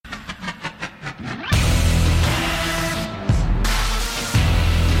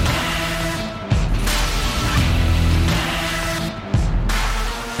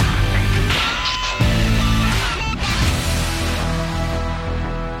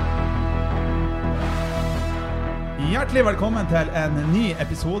Hjertelig velkommen til en ny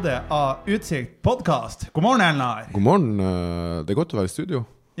episode av Utsikt podcast. God morgen, Elnar. God morgen, det er godt å være i studio.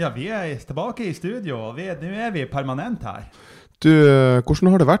 Ja, vi er tilbake i studio, og nå er vi permanent her. Du,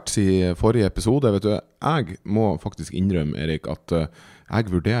 hvordan har det vært siden forrige episode? Vet du, jeg må faktisk innrømme, Erik, at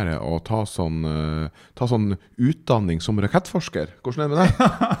jeg vurderer å ta sånn utdanning som rakettforsker. Hvordan er det med det?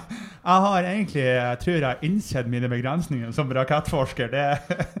 Jeg har egentlig, tror jeg, innsett mine begrensninger som rakettforsker.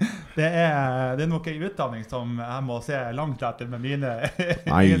 Det er nok en utdanning som jeg må se langt etter med mine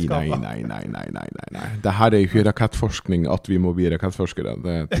egenskaper. Nei. Det her er jo ikke rakettforskning at vi må bli rakettforskere.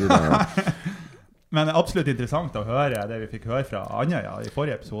 Det tror jeg... Men det er absolutt interessant å høre det vi fikk høre fra Andøya i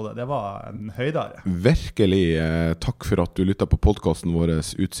forrige episode. Det var en høydare. Virkelig, takk for at du lyttet på podcasten vår,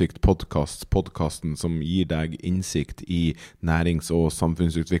 Utsikt podcast, podcasten som gir deg innsikt i nærings- og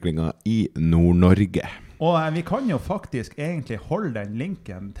samfunnsutviklingen i Nord-Norge. Og vi kan jo faktisk egentlig holde den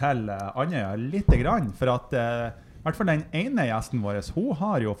linken til Andøya litt grann, for at i hvert fall den ene gjesten vår, hun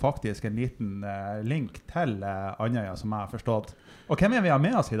har jo faktisk en liten link til Andøya, som jeg har forstått. Og hvem er vi har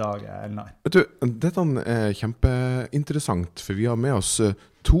med oss i dag, Elnar? Vet du, dette er kjempeinteressant, for vi har med oss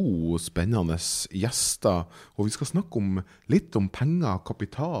to spennende gjester, og vi skal snakke litt om penger,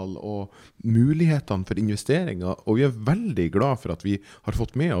 kapital og mulighetene for investeringer. Og vi er veldig glad for at vi har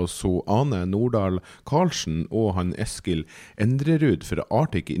fått med oss Ane Nordahl Karlsen og han Eskil Endrerud fra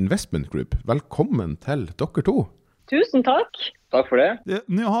Arctic Investment Group. Velkommen til dere to. Tusen takk. Takk for det.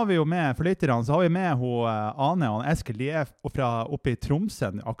 Nå har vi jo med, for lytterne, så har vi med Ane og Eskil. De er oppe i Tromsø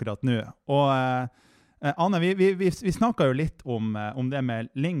akkurat nå. Og Ane, vi snakket jo litt om det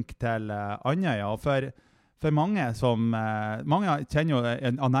med link til Andøya, og for mange kjenner jo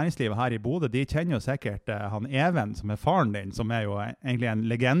av næringslivet her i Bodø, de kjenner jo sikkert han Even, som er faren din, som er jo egentlig en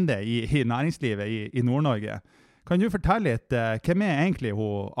legende i næringslivet i Nord-Norge. Kan du fortelle litt, hvem er egentlig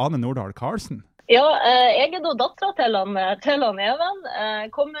Ane Nordahl Karlsen? Ja, jeg er da datteren til han Even,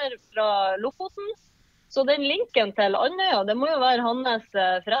 kommer fra Lofoten, så den linken til Andøya, det må jo være hans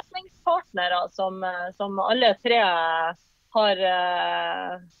forretningspartnere som alle tre har,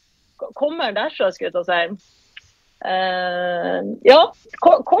 kommer derfra, skulle jeg si. Ja,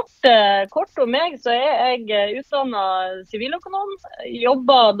 kort om meg, så er jeg utdannet siviløkonom,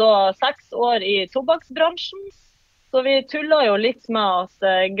 jobber da 6 år i tobakksbransjen. Så vi tullet jo litt med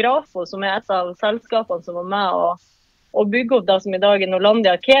at Grafo, som er et av selskapene som var med å bygge opp det som i dag er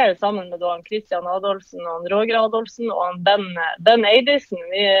Norlandia Care, sammen med Christian Adolfsen og Roger Adolfsen og Ben Eidisen.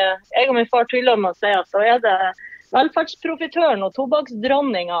 Jeg og min far tullet med å si at så er det velferdsprofitøren og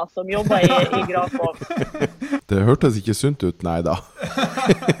tobakksdronninga som jobber i Grafo. Det hørtes ikke sunt ut, nei da.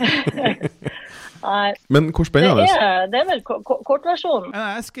 Nei. Men hvor spennende? Det er vel kortversjonen.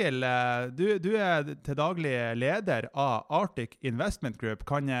 Eskil, du er til daglig leder av Arctic Investment Group.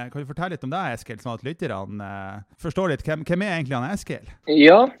 Kan du fortelle litt om deg, Eskil, sånn at lytterne forstår litt hvem er egentlig han Eskil?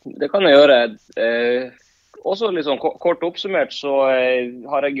 Ja, det kan jeg gjøre. Også litt sånn kort oppsummert så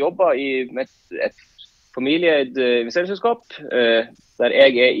har jeg jobbet i et familieeid investeringsselskap, der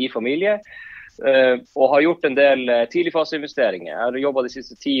jeg er i familie. Og har gjort en del tidligfaseinvesteringer. Jeg har jobbet de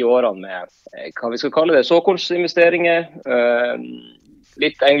siste 10 årene med hva vi skal kalle det, såkornsinvesteringer,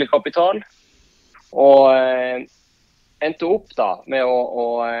 litt egentlig kapital, og endte opp da med å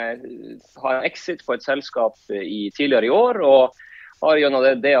ha en exit på et selskap tidligere i år, og har gjennom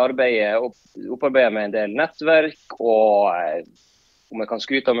det arbeidet opparbeidet med en del nettverk, og om jeg kan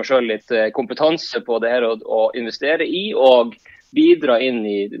skryte av meg selv litt kompetanse på det her å investere i, og bidra inn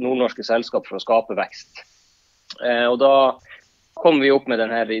i nordnorske selskap for å skape vekst. Og da kom vi opp med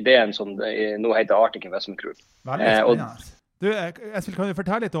denne ideen som nå heter Arctic Investment Group. Veldig spennende. Du, Eskil, kan du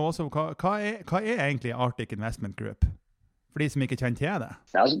fortelle litt om også, hva er egentlig Arctic Investment Group? For de som ikke kjenner til det.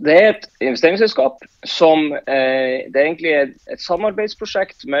 Altså, det er et investeringsselskap som det er egentlig et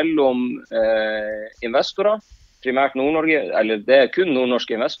samarbeidsprosjekt mellom investorer, primært Nord-Norge, eller det er kun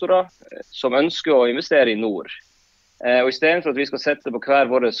nordnorske investorer, som ønsker å investere i nord. Og i stedet for at vi skal sette på hver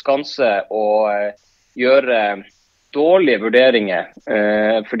vår skanse og gjøre dårlige vurderinger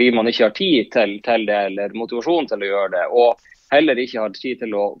fordi man ikke har tid til det, eller motivasjon til å gjøre det, og heller ikke har tid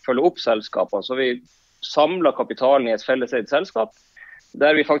til å følge opp selskapene, så vi samler kapitalen i et felleseid selskap,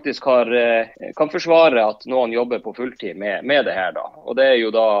 der vi faktisk kan forsvare at noen jobber på fulltid med det her da. Og det er jo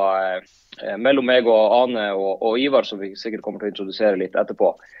da mellom meg og Ane og Ivar, som vi sikkert kommer til å introdusere litt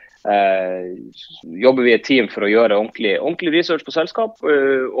etterpå, jobber vi et team for å gjøre ordentlig research på selskap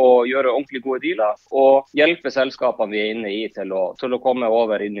og gjøre ordentlig gode dealer og hjelpe selskapene vi er inne i til å komme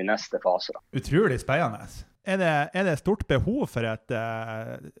over inn i neste fase. Utrolig spennende. Er det stort behov for et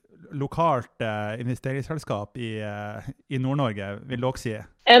lokalt investeringsselskap i Nord-Norge, vil dere si?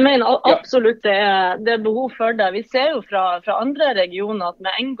 Jeg mener absolutt det er behov for det. Vi ser jo fra andre regioner at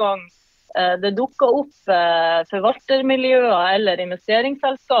med en gang det dukker opp forvaltermiljøer eller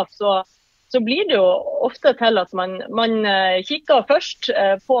investeringsselskap, så blir det jo ofte til at man kikker først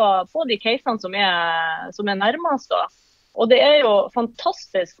på de casene som er nærmest da. Og det er jo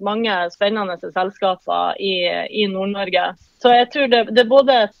fantastisk mange spennende selskaper i Nord-Norge. Så jeg tror det er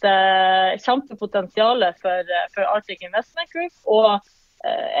både et kjempepotensial for Arctic Investment Group, og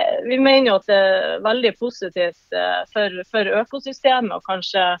vi mener jo at det er veldig positivt for økosystemet å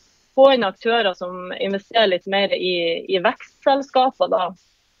kanskje få inn aktører som investerer litt mer i vekstselskaper da.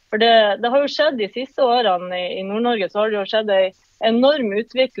 For det har jo skjedd de siste årene i Nord-Norge, så har det jo skjedd en enorm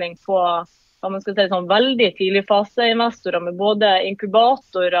utvikling på man skal si, sånn, veldig tidligfaseinvestorer med både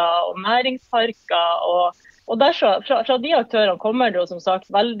inkubatorer og næringsparker. Og fra de aktørene kommer det jo som sagt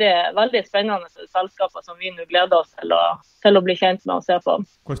veldig, veldig spennende selskaper som vi nå gleder oss til å bli kjent med og se på.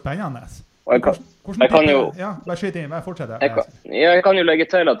 Hvor spennende? Jeg kan jo legge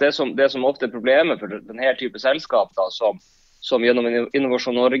til at det som ofte er problemet for denne type selskap da, som gjennom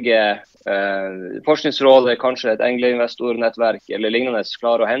Innovasjon Norge, Forskningsrådet, kanskje et engleinvestornettverk eller lignende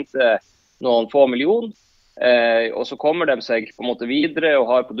klarer å hente noen få millioner, og så kommer de seg på en måte videre og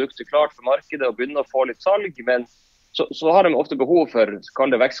har produkter klart for markedet og begynner å få litt salg, men så har de ofte behov for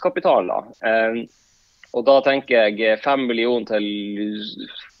vekstkapital. Og da tenker jeg 5 millioner til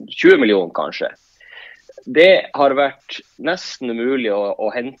 20 millioner kanskje. Det har vært nesten umulig å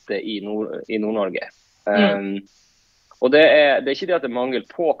hente i Nord-Norge. Og det er ikke det at det er mangel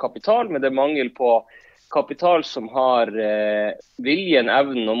på kapital, men det er mangel på kapital som har viljen,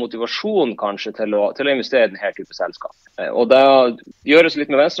 evnen og motivasjon kanskje til å investere i denne type selskap. Og da gjøres litt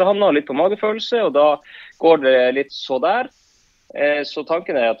med venstrehånda, litt på magefølelse, og da går det litt så der. Så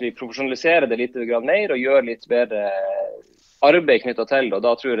tanken er at vi profesjonaliserer det litt mer og gjør litt bedre arbeid knyttet til det. Og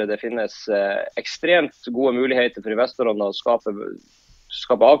da tror jeg det finnes ekstremt gode muligheter for investorene å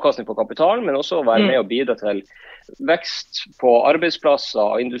skape avkastning på kapitalen, men også være med og bidra til vekst på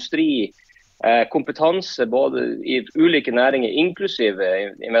arbeidsplasser, industri, kompetanse både i ulike næringer, inklusive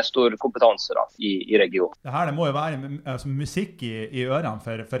investorkompetanse da, i regionen. Det må jo være musikk i ørene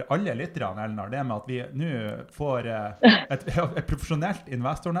for alle lytterne, Elnar. Det med at vi nå får et profesjonelt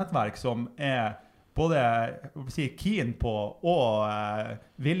investornettverk som er både keen på og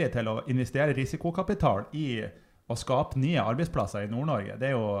villig til å investere risikokapital i å skape nye arbeidsplasser i Nord-Norge. Det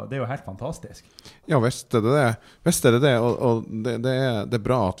er jo helt fantastisk. Ja, visst er det det, og det er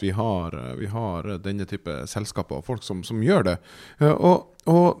bra at vi har denne type selskaper og folk som gjør det.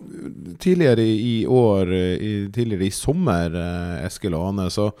 Og tidligere i år, tidligere i sommer, Eskil og Ane,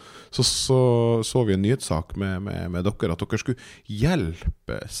 så vi en nyhetssak med dere, at dere skulle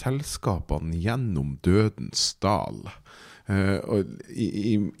hjelpe selskapene gjennom dødens dal. Og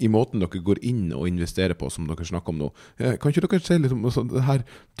i måten dere går inn og investerer på, som dere snakker om nå. Kan ikke dere si litt om det her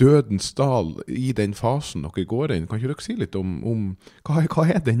dødens dal i den fasen dere går inn? Kan ikke dere si litt om hva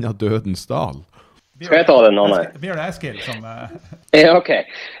er denne dødens dal? Skal jeg ta den, Anne? Blir det Eskil som... Ja, ok.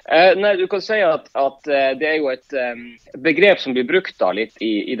 Nei, du kan si at det er jo et begrep som blir brukt da, litt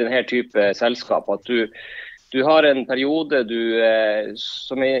i denne type selskap, at du har en periode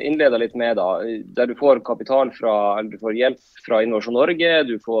som jeg innleder litt med da, der du får kapital eller du får hjelp fra Innovasjon Norge,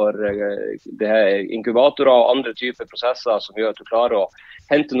 du får det her inkubatorer og andre typer prosesser som gjør at du klarer å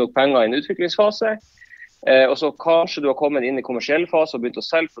hente nok penger i en utviklingsfase. Og så kanskje du har kommet inn i kommersiell fase og begynt å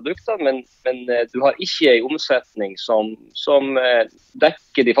selge produkter, men du har ikke en omsetning som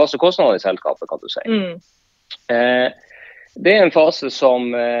dekker de faste kostnadene i selskapet, kan du si. Det er en fase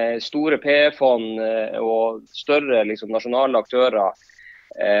som store PE-fond og større nasjonale aktører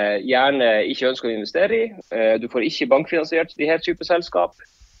gjerne ikke ønsker å investere i. Du får ikke bankfinansiert de her type selskap,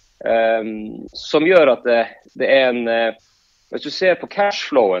 som gjør at det er hvis du ser på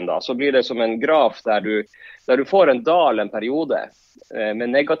cashflowen da, så blir det som en graf der du får en dal en periode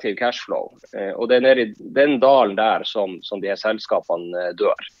med negativ cashflow, og det er nede i den dalen der som de her selskapene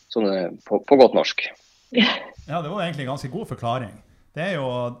dør, sånn på godt norsk. Ja, det var egentlig en ganske god forklaring. Det er jo,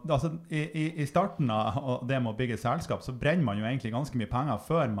 altså, i starten av det med å bygge selskap, så brenner man jo egentlig ganske mye penger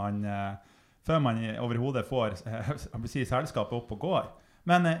før man overhodet får selskapet opp og går.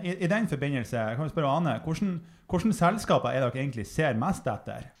 Men i den forbindelse, kan vi spørre Ane, hvordan selskaper er dere egentlig ser mest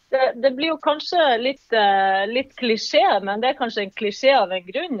etter? Det blir jo kanskje litt klisjé, men det er kanskje en klisjé av en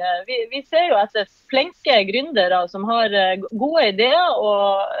grunn. Vi ser jo etter flinke gründere som har gode ideer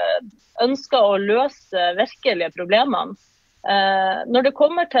og ønsker å løse virkelige problemene. Når det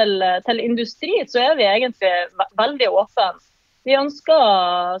kommer til industri, så er vi egentlig veldig åpne. Vi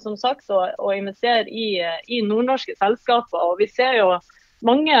ønsker som sagt å investere i nordnorske selskaper, og vi ser jo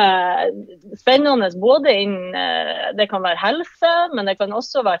mange spennende både innen det kan være helse, men det kan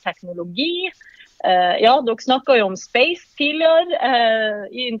også være teknologi. Ja, dere snakket jo om space tidligere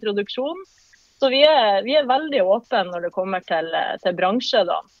i introduksjonen. Så vi er veldig åpne når det kommer til bransje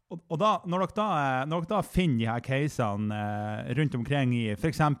da. Og da, når dere da finner de her casene rundt omkring i for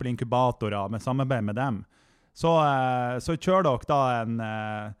eksempel inkubatorer med samarbeid med dem, så kjører dere da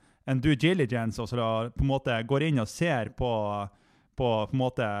en due diligence, og så på en måte går inn og ser på en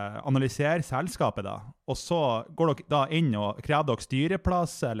måte analyserer selskapet da. Og så går dere da inn og krever dere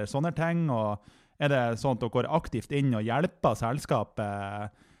styreplass eller sånne ting, og det sånn at dere går aktivt inn og hjelper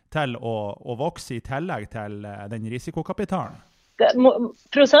selskapet til å vokse i tillegg til den risikokapitalen?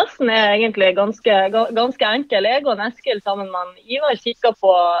 Prosessen egentlig ganske enkel. Jeg og Eskil sammen med Ivar kikker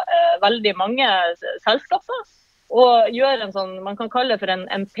på veldig mange selskaper, og gjør en sånn, man kan kalle det for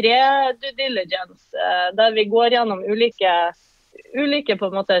en pre-due diligence, der vi går gjennom ulike på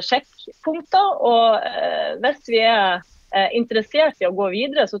en måte sjekkpunkter, og hvis vi interessert i å gå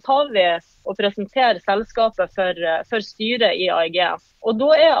videre, så tar vi og presenterer selskapet for styret i AEG. Og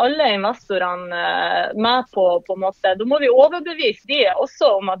da alle investorene med på en måte, da må vi overbevise de også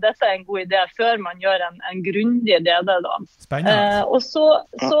om at dette en god idé før man gjør en grundig DD da. Spennende. Og så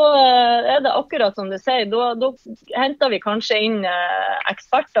det akkurat som du sier, da henter vi kanskje inn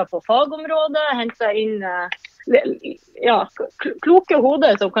eksperter på fagområdet, henter inn kloke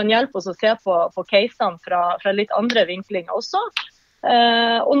hoder som kan hjelpe oss å se på casene fra litt andre vinklinger også.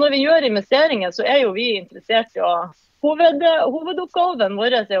 Og når vi gjør investeringer, så jo vi interessert i å hovedoppgaven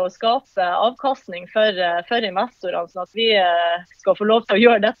vår å skape avkastning for investorene, sånn at vi skal få lov til å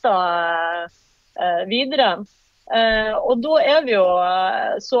gjøre dette videre. Og da vi jo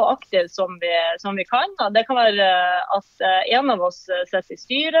så aktive som vi kan. Det kan være at en av oss sitter i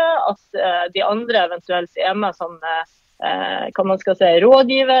styret, at de andre eventuelt med som kan man skal si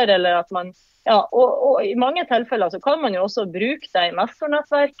rådgiver, eller at man og i mange tilfeller så kan man jo også bruke det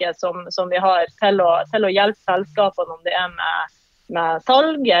investornettverket som vi har til å hjelpe selskapene om det med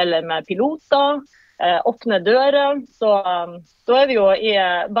salg eller med piloter, åpne dører. Så da vi jo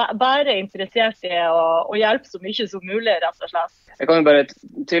bare interessert i å hjelpe så mye som mulig, rett og slett. Jeg kan jo bare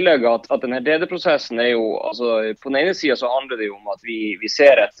tillegge at denne DD-prosessen jo, altså på den ene siden så handler det jo om at vi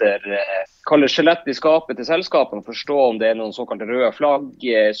ser etter, kaller skjelett i skapet til selskapene, forstå om det noen såkalte røde flagg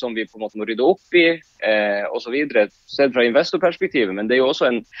som vi på en måte må rydde opp i, og så videre, sett fra investorperspektivet. Men det jo også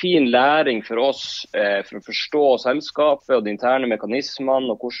en fin læring for oss for å forstå selskapet og de interne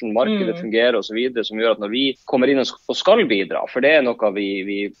mekanismene og hvordan markedet fungerer og så videre, som gjør at når vi kommer inn og skal bidra, for det noe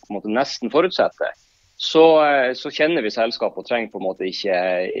vi på en måte nesten forutsetter, så kjenner vi selskap og trenger på en måte ikke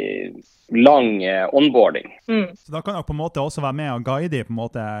lang onboarding. Så da kan dere på en måte også være med og guide på en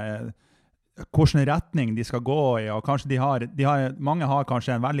måte hvilken retning de skal gå i, og kanskje mange har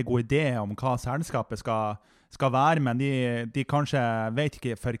kanskje en veldig god idé om hva selskapet skal være, men de kanskje vet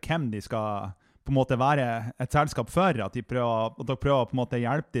ikke for hvem de skal på en måte være et selskap for, at dere prøver på en måte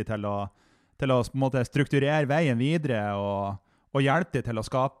hjelpe de til å på en måte strukturere veien videre og hjelpe de til å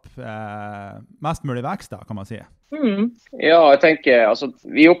skape mest mulig vekst, da, kan man si. Ja, jeg tenker, altså,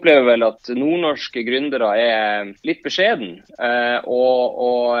 vi opplever vel at nordnorske gründere litt beskjeden,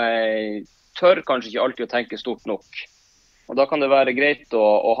 og tør kanskje ikke alltid å tenke stort nok. Og da kan det være greit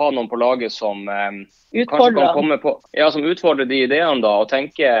å ha noen på laget som kanskje kan komme på, som utfordrer de ideene da, og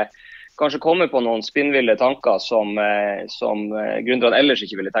kanskje komme på noen spinnville tanker som gründerne ellers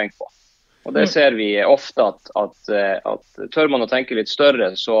ikke ville tenke på. Og det ser vi ofte at tør man å tenke litt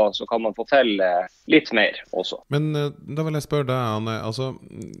større, så kan man få til litt mer også. Men da vil jeg spørre deg, Anne, altså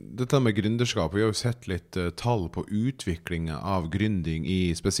dette med gründerskap, vi har jo sett litt tall på utviklingen av gründing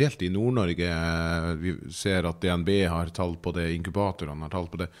spesielt i Nord-Norge. Vi ser at DNB har tall på det, inkubatorene har tall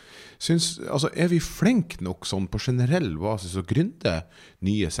på det. Altså, vi flenke nok sånn på generell basis å gründe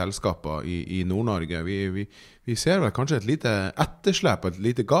nye selskaper i Nord-Norge? Vi ser vel kanskje et lite etterslep, et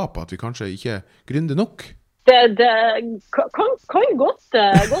lite gap, at vi kanskje ikke gründer nok? Det kan godt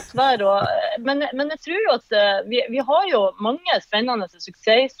være, men jeg tror jo at vi har jo mange spennende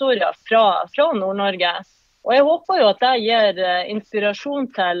suksesshistorier fra Nord-Norge, og jeg håper jo at det gir inspirasjon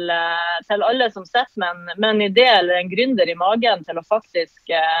til alle som sitter med en idé eller en gründer i magen til å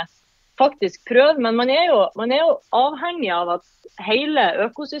faktisk prøve, men man er jo avhengig av at hele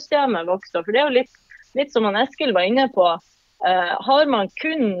økosystemet vokser, for det er jo litt som Eskil var inne på. Har man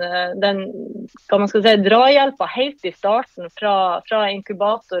kun den drahjelpa helt i starten fra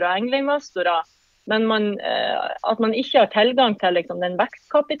inkubator og engleinvestorer, men at man ikke har tilgang til den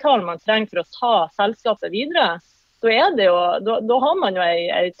vekstkapitalen man trenger for å ta selskapet videre, da har man jo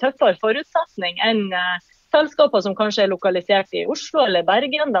en tøffere forutsetning enn selskaper som kanskje lokalisert I Oslo eller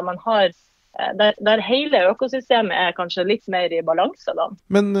Bergen, der man har der hele økosystemet kanskje litt mer I balanse da.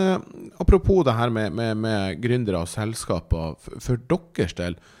 Men apropos det her med gründere og selskaper, for deres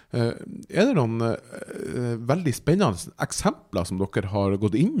del, det noen veldig spennende eksempler som dere har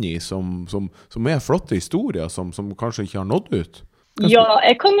gått inn I, som flotte historier, som kanskje ikke har nådd ut? Ja,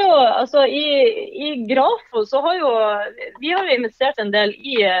 jeg kan jo, altså I Grafo så har vi har jo investert en del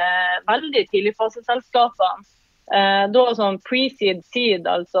I veldig tidligfaseselskaper, da sånn pre-seed seed,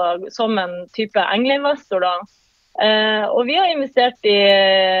 altså som en type engleinvestor da. Og vi har investert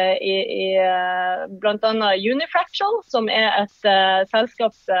I blant annet Unifractal, som et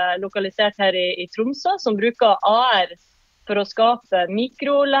selskap lokalisert her I Tromsø, som bruker AR for å skape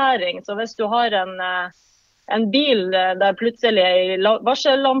mikrolæring. Så hvis du har en bil der plutselig en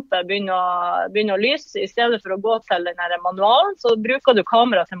varsellampe begynner å lyse, I stedet for å gå til den her manualen, så bruker du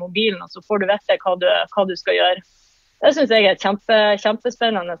kamera til mobilen, og så får du vite hva du skal gjøre. Det synes jeg et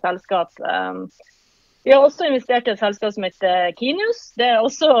kjempespennende selskap. Vi har også investert I et selskap som heter Kinius. Det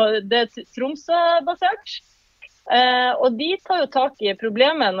Tromsø-basert. Og de tar jo tak I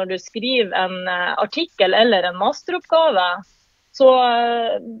problemet når du skriver en artikkel eller en masteroppgave. Så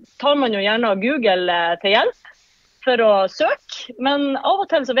tar man jo gjerne Google til hjelp for å søke, men av og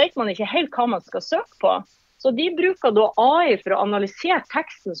til så vet man ikke helt hva man skal søke på. Så de bruker da AI for å analysere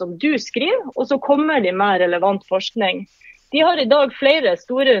teksten som du skriver, og så kommer de med relevant forskning. De har I dag flere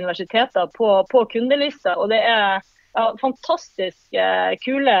store universiteter på kundelista, og det fantastisk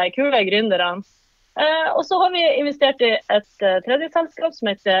kule gründere. Og så har vi investert I et tredje selskap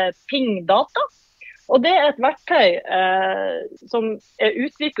som heter Ping Data. Og det et verktøy som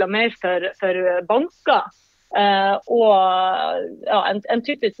utviklet mer for banker. Og en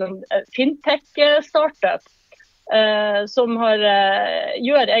typisk fintech-startup som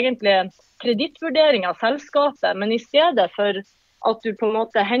gjør egentlig kredittvurdering av selskapet, men I stedet for at du på en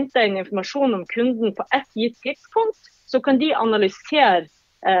måte henter inn informasjon om kunden på et gitt tidspunkt, så kan de analysere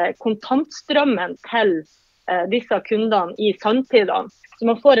kontantstrømmen til disse kundene I samtidene,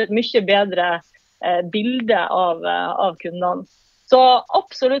 så man får et mye bedre bilde av kundene. Så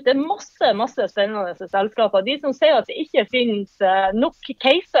absolutt, det masse spennende selskaper. De som sier at det ikke finnes nok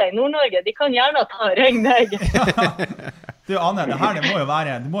caser I Nord-Norge, de kan gjerne ring deg. Du, Anne, det må jo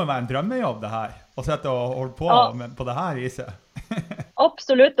være en drømmejobb det her, å sette og holde på det her viset.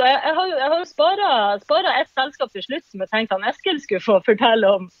 Absolutt, og jeg har jo sparet et selskap til slutt som jeg tenkte at Eskil skulle få fortelle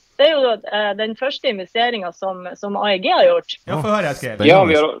om. Det jo den første investeringen som AEG har gjort. Ja, for høre, Eskil.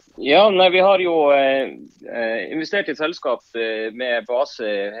 Vi har jo investert I et selskap med base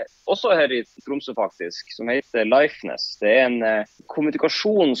også her I Tromsø faktisk, som heter Lifeness. Det en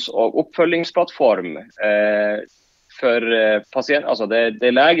kommunikasjons- og oppfølgingsplattform for pasient, altså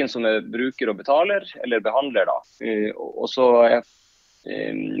det legen som bruker og betaler, eller behandler da, og så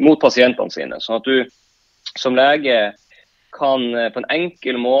mot pasientene sine, sånn at du som lege kan på en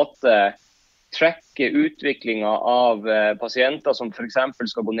enkel måte trekke utviklingen av pasienter som for eksempel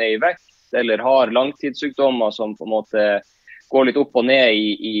skal gå ned I vekt, eller har langtidssykdommer som på en måte går litt opp og ned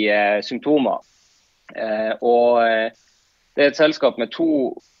I symptomer. Og det et selskap med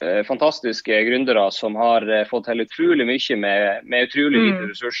to fantastiske gründere som har fått til utrolig mye med utrolig lite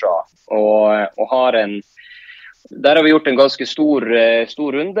ressurser, og har der har vi gjort en ganske stor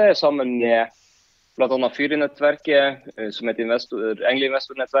runde sammen med blant annet Fyri-nettverket, som et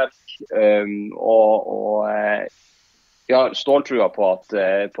engleinvestornettverk, og vi har ståltrua på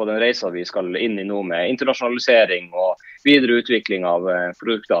den reisen vi skal inn I nå med internasjonalisering og videre utvikling av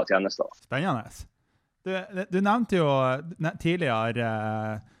produkter og tjenester. Spennende. Du nevnte jo tidligere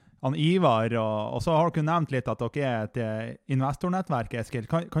Ivar, og så har dere nevnt litt at dere et investornettverk, Eskil.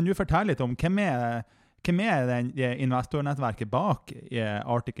 Kan du fortelle litt om hvem den investornettverket bak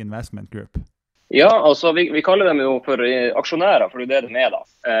Arctic Investment Group? Ja, altså vi kaller dem jo for aksjonærer, for det de da.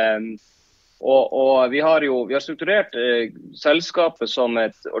 Og vi har strukturert selskapet som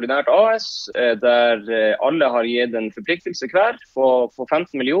et ordinært AS, der alle har gitt en forpliktelse hver på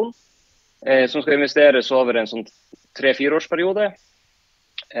 15 millioner, som skal investeres over en sånn 3-4 årsperiode.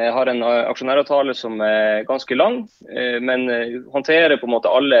 Har en aksjonæravtale som ganske lang, men håndterer på en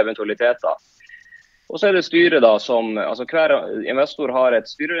måte alle eventualiteter. Og så det styret da som, altså hver investor har et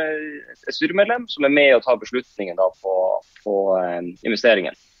styremedlem som med å ta beslutningen da på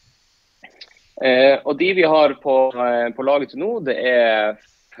investeringen. Og de vi har på laget til nå, det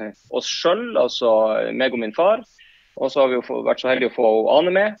oss selv, altså meg og min far. Og så har vi jo vært så heldige å få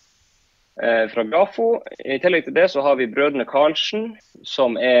Ane med fra Grafo. I tillegg til det så har vi brødrene Karlsen,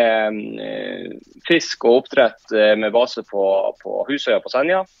 som fisk og oppdrett med base på Husøya på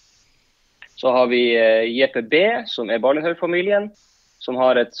Senja. Så har vi JPB, som Ballinhaug-familien, som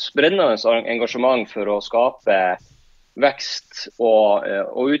har et brennende engasjement for å skape vekst og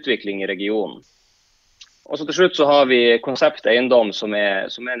utvikling i regionen. Og så til slutt så har vi Konsept Eiendom, som er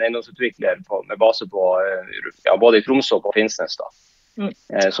en eiendomsutvikler med base på både i Tromsø og på Finnsnes, da.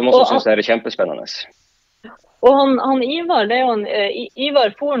 Som også synes det er kjempespennende. Og han Ivar, det er jo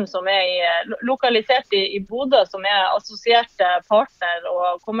Ivar Forn som er lokalisert i Bodø, som er assosiert partner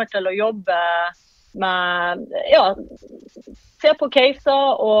og kommer til å jobbe med, se på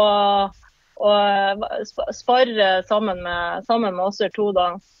caser og spare sammen med oss to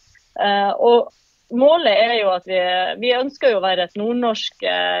da. Og målet er jo at vi ønsker jo å være et nordnorsk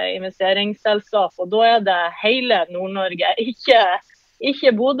investeringsselskap, og da er det hele Nord-Norge,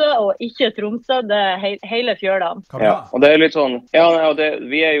 ikke Bodø og ikke Tromsø, det er hele Fjørland. Ja, og det er litt sånn,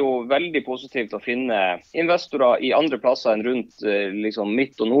 vi er jo veldig positive til å finne investorer i andre plasser enn rundt liksom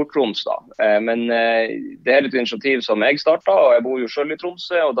Midt- og Nord-Troms da. Men det er et initiativ som jeg startet, og jeg bor jo selv i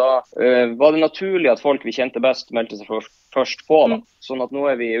Tromsø, og da var det naturlig at folk vi kjente best meldte seg først på da. Sånn at nå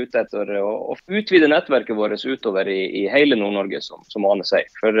er vi ute etter å utvide nettverket vårt utover i hele Nord-Norge, som Ane sier.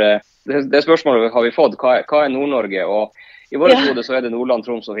 For det spørsmålet har vi fått, hva er Nord-Norge? Og i våre hode så er det Nordland,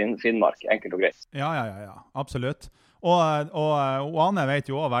 Troms og Finnmark, enkelt og greit. Ja, absolutt. Og Ane vet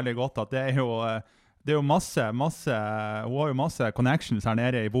jo også veldig godt at det er jo masse, hun har jo masse connections her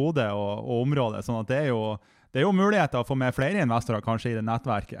nede i Bodø og området, sånn at det er jo muligheter å få med flere investorer kanskje i det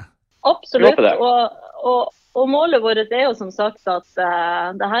nettverket. Absolutt, og målet vårt er jo som sagt at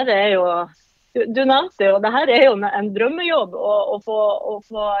det her er jo, du nevnte jo, det her er jo en drømmejobb å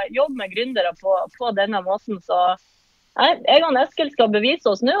få jobb med gründere på denne måten, så jeg og Eskil skal bevise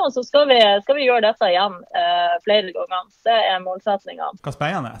oss nå, og så skal vi gjøre dette igjen flere ganger. Det er målsetningen. Hva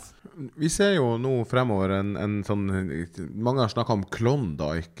spennende? Vi ser jo nå fremover en sånn, mange har snakket om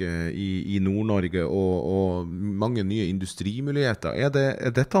Klondike i Nord-Norge og mange nye industrimuligheter. Er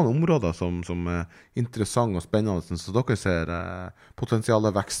dette en område som er interessant og spennende, så dere ser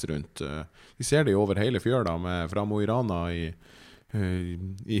potensialet vekst rundt? Vi ser det jo over hele fjøla fra Mo i Rana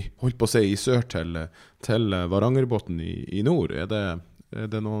holdt på å si i sør til Varangerbotn i nord. Er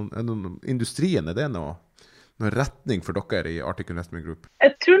det noen industrien, er det noen retning for dere i Arctic Investment Group?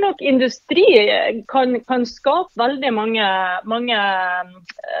 Jeg tror nok industri kan skape veldig mange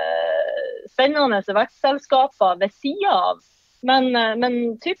spennende vekstselskaper ved siden av.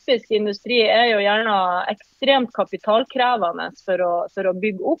 Men typisk industri er jo gjerne ekstremt kapitalkrevende for å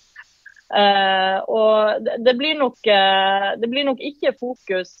bygge opp. Og det blir nok ikke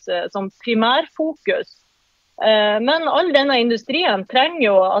fokus som primærfokus, men all denne industrien trenger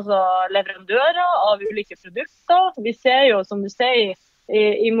jo leverandører av ulike produkter. Vi ser jo, som du sier,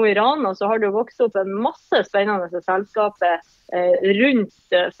 i Mo i Rana så har det jo vokst opp en masse spennende selskaper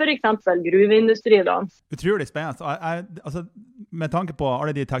rundt for eksempel gruveindustri da. Utrolig spennende. Med tanke på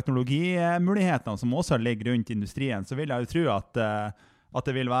alle de teknologimulighetene som også ligger rundt industrien, så vil jeg jo tro at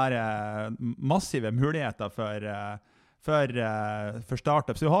det vil være massive muligheter for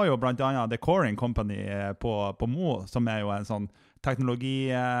startups. Du har jo blant annet The Coring Company på Mo, som er jo en sånn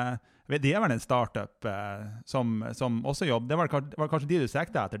teknologi... Det er vel en startup som også jobber. Det var kanskje de du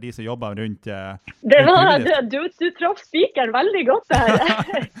sekte etter, de som jobber rundt... Du traff spikeren veldig godt her.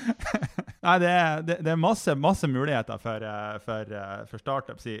 Nei, det er masse muligheter for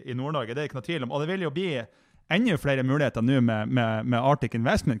startups i Nord-Norge, det er ikke noe tvil om. Og det vil jo bli enda flere muligheter nå med Arctic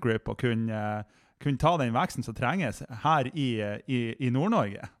Investment Group å kunne ta den veksten som trenges her i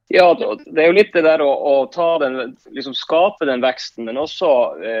Nord-Norge. Ja, det er jo litt det der å ta den, liksom skape den veksten, men også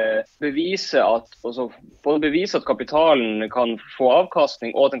bevise at kapitalen kan få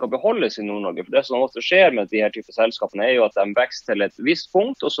avkastning, og at den kan beholdes i Nord-Norge. For det som ofte skjer med de her type selskapene er jo at de vekster til et visst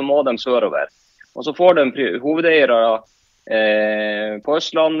punkt, og så må de sørover. Og så får de hovedeiere på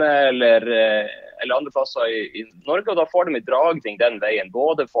Østlandet eller andre plasser i Norge, og da får de en dragning den veien,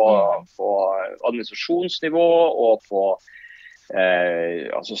 både på administrasjonsnivå og på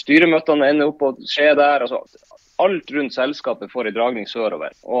styremøtene ender opp å skje der. Alt rundt selskapet får en dragning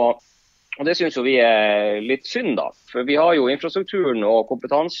sørover. Og det synes jo vi er litt synd da, for vi har jo infrastrukturen og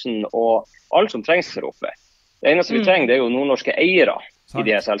kompetansen og alt som trengs her oppe. Det eneste vi trenger, det er jo nordnorske eiere i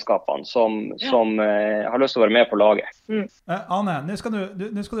de her selskapene som har lyst til å være med på laget. Ane, nå skal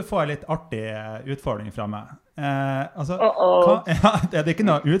du få en litt artig utfordring fra meg. Det er ikke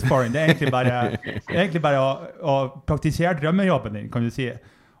noe utfordring, det er egentlig bare å praktisere drømmejobben din, kan du si.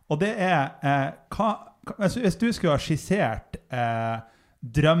 Og det er, hvis du skulle ha skissert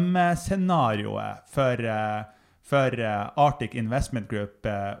drømmescenarioet for Arctic Investment Group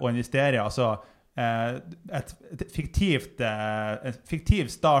å investere, et fiktiv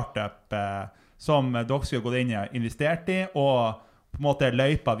startup som dere skulle gått inn og investert i, og på en måte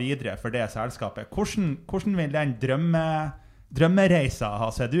løypa videre for det selskapet. Hvordan vil den drømmereisa ha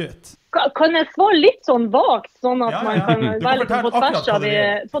sett ut? Kan jeg svare litt sånn vagt, sånn at man kan være litt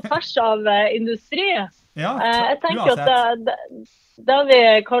på tvers av industri? Ja, jeg tenker at det vi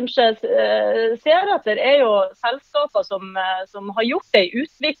kanskje ser etter jo selskaper som har gjort en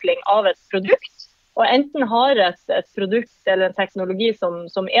utvikling av et produkt, og enten har et produkt eller en teknologi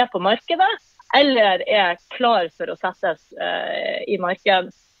som på markedet, eller klar for å settes i marked.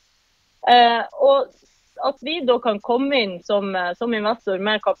 Og at vi da kan komme inn som investor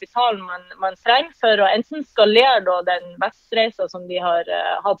med kapitalen man trenger for å enten skalere da den vekstreisa som de har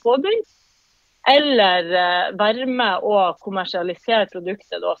påbegynt, eller være med å kommersialisere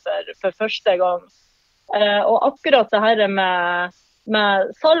produktet da for første gang. Og akkurat det her med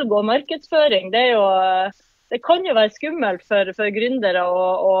salg og markedsføring, det kan jo være skummelt for gründere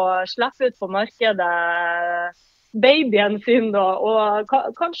å slippe ut på markedet babyen sin da, og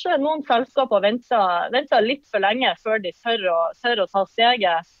kanskje noen selskaper venter litt for lenge før de tør å ta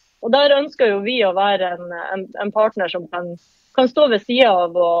steget. Og der ønsker jo vi å være en partner som kan stå ved siden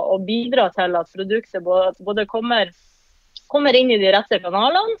av og bidra til at produktet både kommer inn i de rette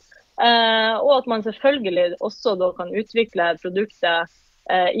kanalene, og at man selvfølgelig også da kan utvikle produktet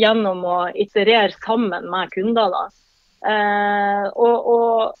gjennom å iterere sammen med kunder da.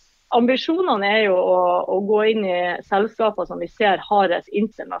 Og ambisjonene jo å gå inn i selskaper som vi ser har et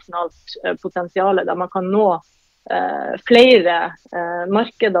internasjonalt potensial, der man kan nå flere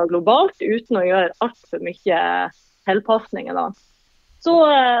markeder globalt uten å gjøre alt for mye tilpasninger da. Så,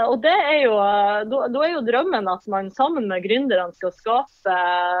 og det da jo drømmen at man sammen med gründerne skal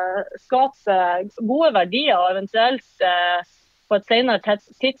skape gode verdier, og eventuelt på et senere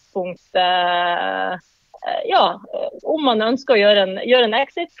tidspunkt om man ønsker å gjøre en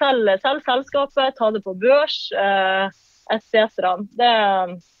exit, selge selskapet, ta det på børs, etc.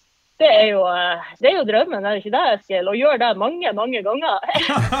 Det jo drømmen, det ikke det, Eskil? Å gjøre det mange, mange ganger.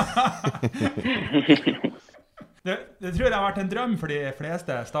 Det tror jeg har vært en drøm for de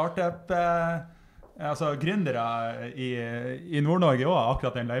fleste startup, altså gründere i Nord-Norge også,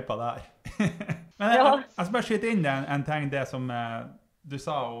 akkurat den løypa der. Men jeg skal bare skyte inn en ting, det som du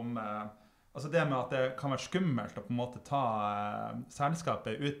sa om, altså det med at det kan være skummelt å på en måte ta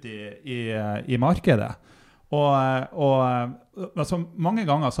selskapet ut i markedet. Og altså, mange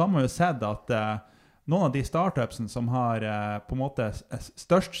ganger så har man jo sett at noen av de startupsene som har på en måte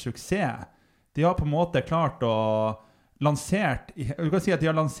størst suksess, de har på en måte klart å lansert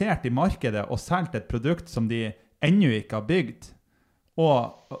i markedet og solgt et produkt som de ennå ikke har bygd.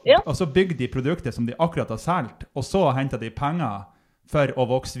 Og så bygger de produktet som de akkurat har solgt, og så henter de penger for å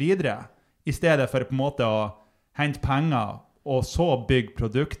vokse videre, i stedet for på en måte å hente penger, og så bygge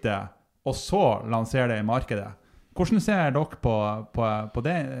produktet, og så lansere det i markedet. Hvordan ser dere på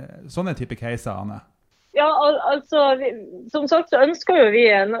det, sånne type caser, Anne? Ja, altså, som sagt så ønsker jo vi,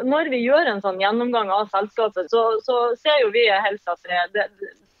 når vi gjør en sånn gjennomgang av selskapet, så ser jo vi helst at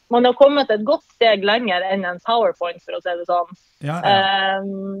man har kommet et godt steg lenger enn en PowerPoint, for å si det sånn. Ja.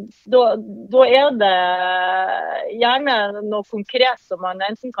 Da det gjerne noe konkret som man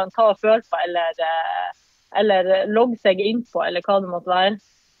enten kan ta og føle på, eller logge seg inn på, eller hva det måtte være.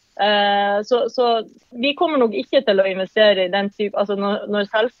 Så vi kommer nok ikke til å investere i den type, altså når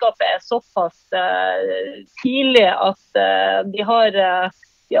selskapet såpass tidlig at de har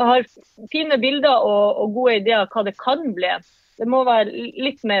fine bilder og gode ideer hva det kan bli. Det må være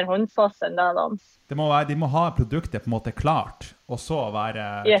litt mer håndfast enn det da. De må ha produktet på en måte klart, og så være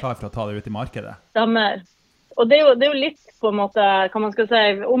klar for å ta det ut i markedet. Stemmer. Og det er jo litt på en måte, hva man skal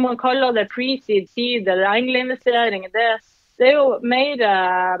si, om man kaller det pre-seed, seed eller engleinvestering, det er jo mer,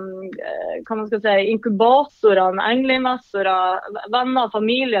 hva man skal si, inkubatorer, engleinvestorer, venner,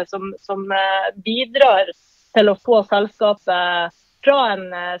 familie som bidrar til å få selskapet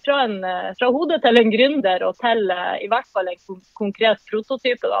fra hodet til en gründer og til i hvert fall en konkret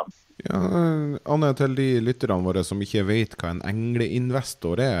prototype da. Ja, Anne, til de lytterne våre som ikke vet hva en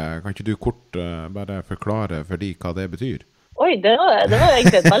engleinvestor kan ikke du kort bare forklare for de hva det betyr? Oi, det var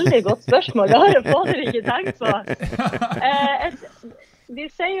egentlig et veldig godt spørsmål. Det har jeg fader ikke tenkt på. De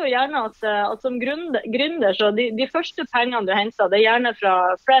sier jo gjerne at som gründer, så de første pengene du henter, det er gjerne fra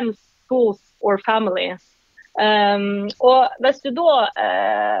friends, schools or family. Og hvis du da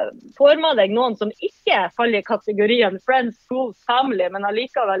får med deg noen som ikke faller i kategorien friends, schools, family, men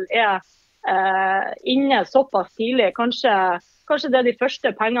allikevel inne såpass tidlig, kanskje det er de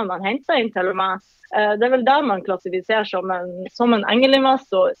første pengene man henter inn til og med. Det er vel det man klassifiserer som en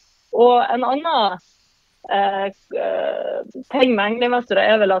engelinvestor. Og en annen ting med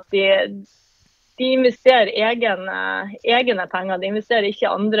engleinvestorer vel at de investerer egne penger, de investerer ikke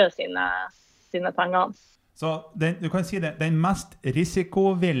andre sine penger. Så du kan si den mest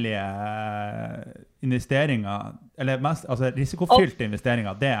risikovillige investeringen, eller altså risikofylte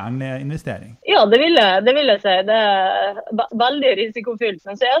investeringen, det engleinvestering? Ja, det vil jeg si. Det veldig risikofylt.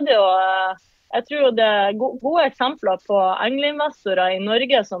 Men så det jo, jeg tror det gode eksempler på engleinvestorer i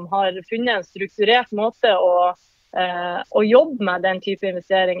Norge som har funnet en strukturert måte å jobbe med den type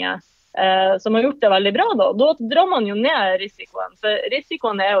investeringer, som har gjort det veldig bra. Da drar man jo ned risikoen. For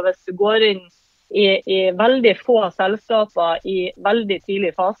risikoen jo hvis du går inn i veldig få selskaper i veldig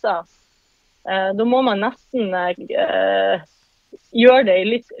tidlig fase. Da må man nesten gjøre det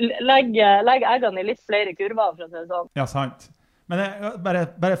legge eggene i litt flere kurver, for å si det sånn. Ja, sant. Men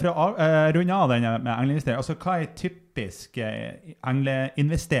bare for å runde av denne med engleinvestering, altså hva typisk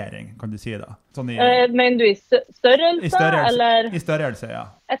engleinvestering, kan du si da? Sånn mener du i størrelse? Eller? I størrelse, ja.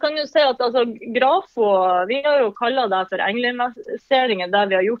 Jeg kan jo si at altså, Grafo, vi har jo kallet det for engleinvesteringer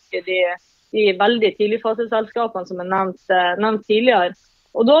der vi har gjort i de veldig tidligfaseselskapene som nevnt tidligere.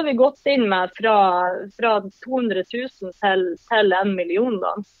 Og da har vi gått inn med fra 200 000 til 1 million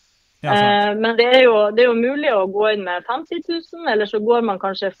da. Ja, men det jo mulig å gå inn med 50 000, eller så går man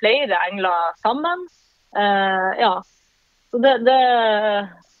kanskje flere engler sammen. Ja, så det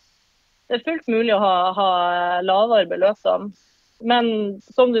fullt mulig å ha lavere beløp da. Men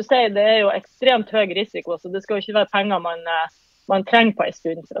som du sier, det jo ekstremt høy risiko, så det skal jo ikke være penger man trenger på en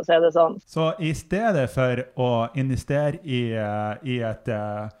stund, for å si det sånn. Så i stedet for å investere i et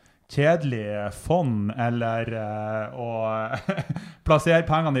kjedelig fond eller å plassere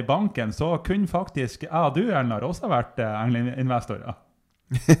pengene i banken, så kunne faktisk jeg og du, Elnar, også vært engleinvestorer.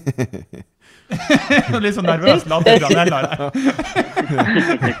 Litt sånn nervøs latter fra Elnar.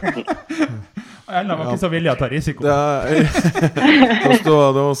 Elnar var ikke så villig å ta risiko. Da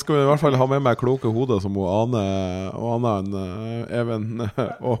skal vi i hvert fall ha med meg kloke hoder som Ane, Even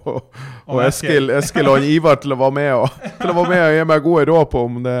og Eskil og Ivar til å være med og gi meg gode råd på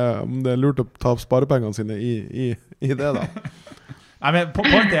om det lurt å ta opp sparepengene sine i det da. Nei, men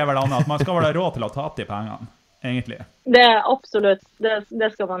pointet vel Anna, at man skal vel ha råd til å ta opp de pengene, egentlig. Det absolutt,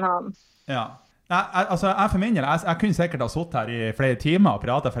 det skal man ha. Ja. Jeg for min del, jeg kunne sikkert ha suttet her i flere timer og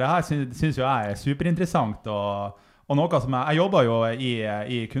pratet, for det her synes jo jeg superinteressant, og noe som jeg jobber jo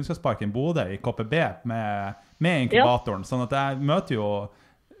i Kunnskapsparken Bodø, i KPB, med inkubatoren, sånn at jeg møter jo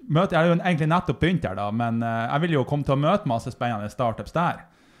jo egentlig nettopp begynt her da, men jeg vil jo komme til å møte masse spennende startups der,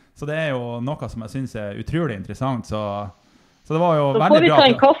 så det jo noe som jeg synes utrolig interessant, så det var jo veldig bra. Så får vi ta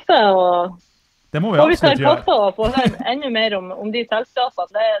en kaffe og... Det må vi absolutt gjøre. Og få høre enda mer om de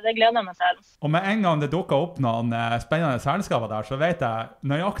selskapene, det gleder jeg meg til. Og med en gang det dukker opp noen spennende selskaper der, så vet jeg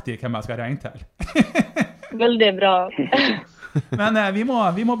nøyaktig hvem jeg skal ringe til. Veldig bra. Men vi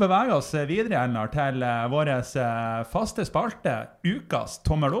må bevege oss videre, Elnar, til vår faste spalte, Ukas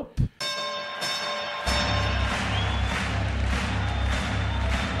tommel opp.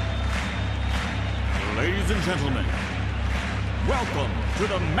 Ladies and gentlemen, welcome to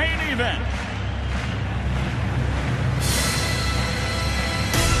the main event.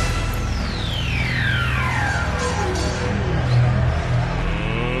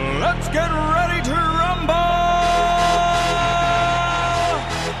 Let's get ready to rumble!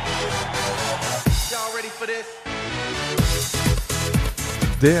 Y'all ready for this?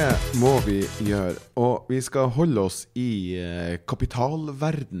 Det må vi gjøre, og vi skal holde oss i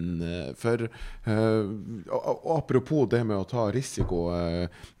kapitalverden, for apropos det med å ta risiko,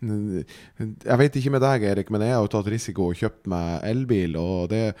 jeg vet ikke med deg, Erik, men jeg har jo tatt risiko og kjøpt meg elbil, og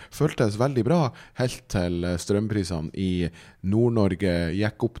det føltes veldig bra, helt til strømprisene i Nord-Norge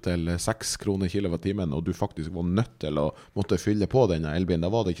gikk opp til 6 kroner kilowattimen, og du faktisk var nødt til å måtte fylle på denne elbilen. Da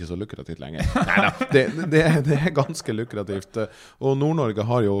var det ikke så lukrativt lenger. Neida, det ganske lukrativt, og Nord-Norge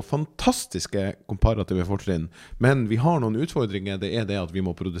har jo fantastiske komparative fortrinn, men vi har noen utfordringer. Det det at vi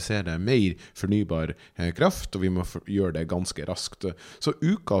må produsere mer fornybar kraft, og vi må gjøre det ganske raskt. Så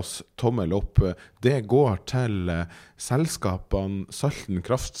ukas tommel opp, det går til selskapene Salten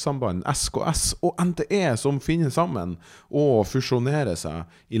Kraftsamband, SKS og NTE som finner sammen og fusjonerer seg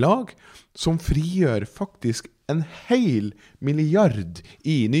i lag, som frigjør faktisk 1 hel milliard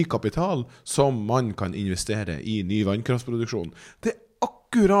i ny kapital som man kan investere i ny vannkraftproduksjon. Det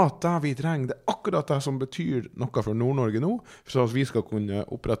akkurat det vi trenger. Det akkurat det som betyr noe for Nord-Norge nå, så at vi skal kunne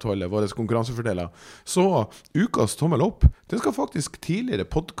opprettholde våre konkurransefordeler. Så ukas tommel opp, det skal faktisk tidligere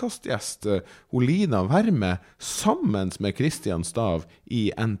podcastgjest Olina være med sammen med Kristian Stav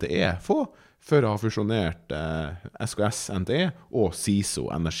i NTE få, for å ha fusjonert SKS NTE og SISO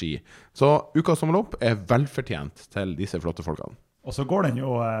Energi. Så ukas tommel opp velfortjent til disse flotte folkene. Og så går den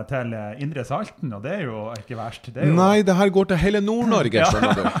jo til Indre Salten, og det jo ikke verst. Det jo... Nei, det her går til hele Nord-Norge,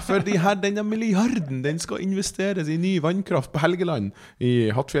 skjønner du. For denne milliarden, den skal investeres i ny vannkraft på Helgeland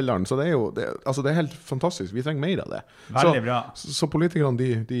i Hattfjelldalen. Så det jo, altså det helt fantastisk. Vi trenger mer av det. Veldig bra. Så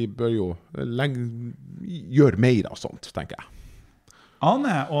politikerne, de bør jo gjøre mer av sånt, tenker jeg.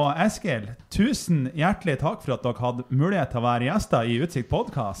 Ane og Eskil, tusen hjertelig takk for at dere hadde mulighet til å være gjester i Utsikt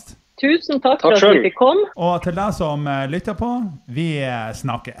podcast. Tusen takk for at du fikk komme. Og til deg som lytter på, vi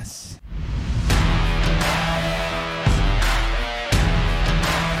snakkes.